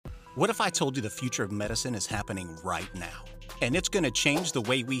What if I told you the future of medicine is happening right now? And it's going to change the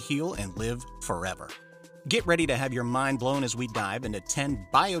way we heal and live forever. Get ready to have your mind blown as we dive into 10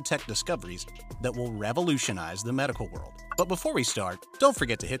 biotech discoveries that will revolutionize the medical world. But before we start, don't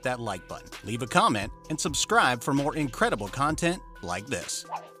forget to hit that like button, leave a comment, and subscribe for more incredible content like this.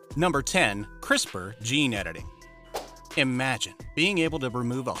 Number 10. CRISPR gene editing. Imagine being able to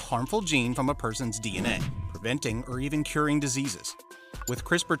remove a harmful gene from a person's DNA, preventing or even curing diseases. With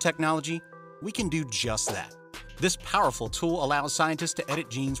CRISPR technology, we can do just that. This powerful tool allows scientists to edit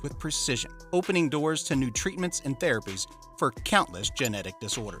genes with precision, opening doors to new treatments and therapies for countless genetic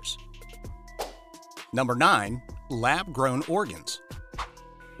disorders. Number 9. Lab-grown organs.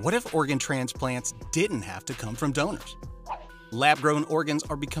 What if organ transplants didn't have to come from donors? Lab-grown organs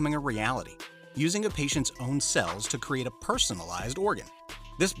are becoming a reality, using a patient's own cells to create a personalized organ.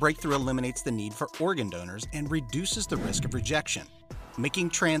 This breakthrough eliminates the need for organ donors and reduces the risk of rejection, making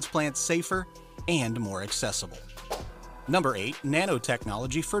transplants safer and more accessible. Number 8.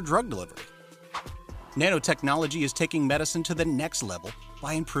 Nanotechnology for drug delivery. Nanotechnology is taking medicine to the next level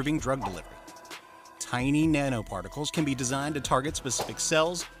by improving drug delivery. Tiny nanoparticles can be designed to target specific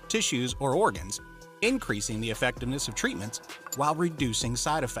cells, tissues, or organs, increasing the effectiveness of treatments while reducing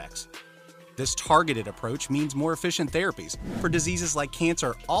side effects. This targeted approach means more efficient therapies for diseases like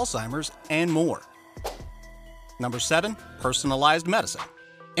cancer, Alzheimer's, and more. Number 7. Personalized medicine.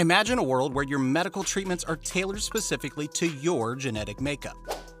 Imagine a world where your medical treatments are tailored specifically to your genetic makeup.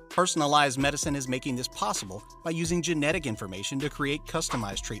 Personalized medicine is making this possible by using genetic information to create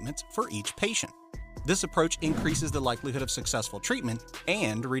customized treatments for each patient. This approach increases the likelihood of successful treatment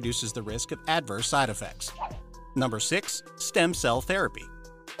and reduces the risk of adverse side effects. Number 6. Stem cell therapy.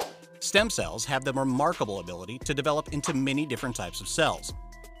 Stem cells have the remarkable ability to develop into many different types of cells.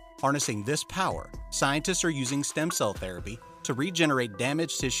 Harnessing this power, scientists are using stem cell therapy to regenerate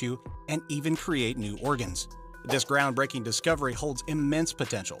damaged tissue and even create new organs. This groundbreaking discovery holds immense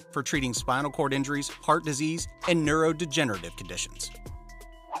potential for treating spinal cord injuries, heart disease, and neurodegenerative conditions.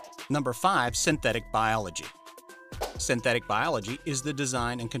 Number 5. Synthetic biology. Synthetic biology is the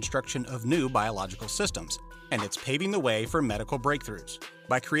design and construction of new biological systems, and it's paving the way for medical breakthroughs.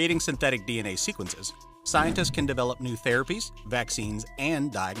 By creating synthetic DNA sequences, scientists can develop new therapies, vaccines,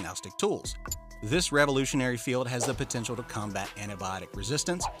 and diagnostic tools. This revolutionary field has the potential to combat antibiotic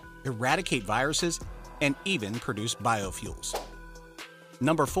resistance, eradicate viruses, and even produce biofuels.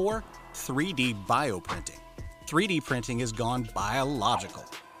 Number 4. 3D bioprinting. 3D printing has gone biological.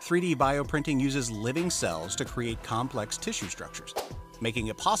 3D bioprinting uses living cells to create complex tissue structures, making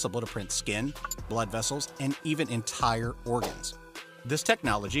it possible to print skin, blood vessels, and even entire organs. This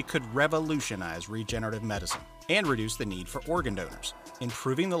technology could revolutionize regenerative medicine and reduce the need for organ donors,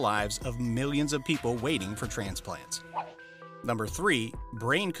 improving the lives of millions of people waiting for transplants. Number 3.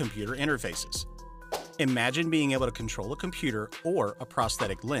 Brain-computer interfaces. Imagine being able to control a computer or a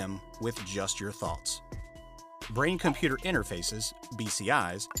prosthetic limb with just your thoughts. Brain-computer interfaces,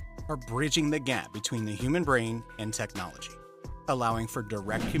 BCIs, are bridging the gap between the human brain and technology, allowing for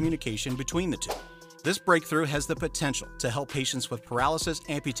direct communication between the two. This breakthrough has the potential to help patients with paralysis,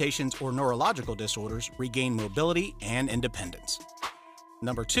 amputations, or neurological disorders regain mobility and independence.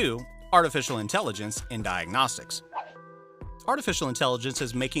 Number 2. Artificial intelligence in diagnostics. Artificial intelligence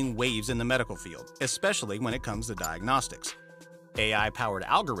is making waves in the medical field, especially when it comes to diagnostics. AI-powered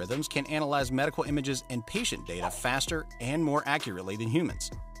algorithms can analyze medical images and patient data faster and more accurately than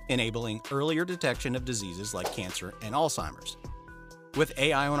humans, enabling earlier detection of diseases like cancer and Alzheimer's. With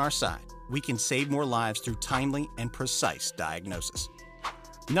AI on our side, we can save more lives through timely and precise diagnosis.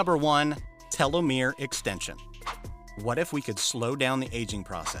 Number 1. Telomere extension. What if we could slow down the aging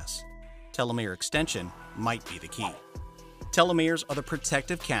process? Telomere extension might be the key. Telomeres are the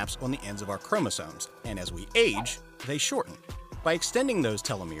protective caps on the ends of our chromosomes, and as we age, they shorten. By extending those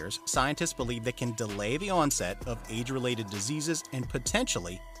telomeres, scientists believe they can delay the onset of age-related diseases and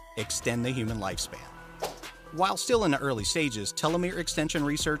potentially extend the human lifespan. While still in the early stages, telomere extension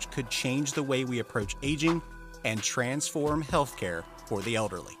research could change the way we approach aging and transform healthcare for the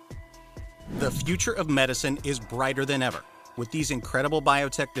elderly. The future of medicine is brighter than ever. With these incredible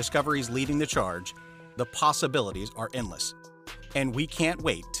biotech discoveries leading the charge, the possibilities are endless, and we can't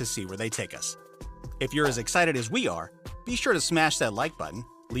wait to see where they take us. If you're as excited as we are, be sure to smash that like button,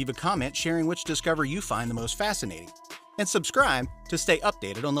 leave a comment sharing which discovery you find the most fascinating, and subscribe to stay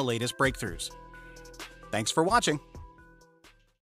updated on the latest breakthroughs. Thanks for watching.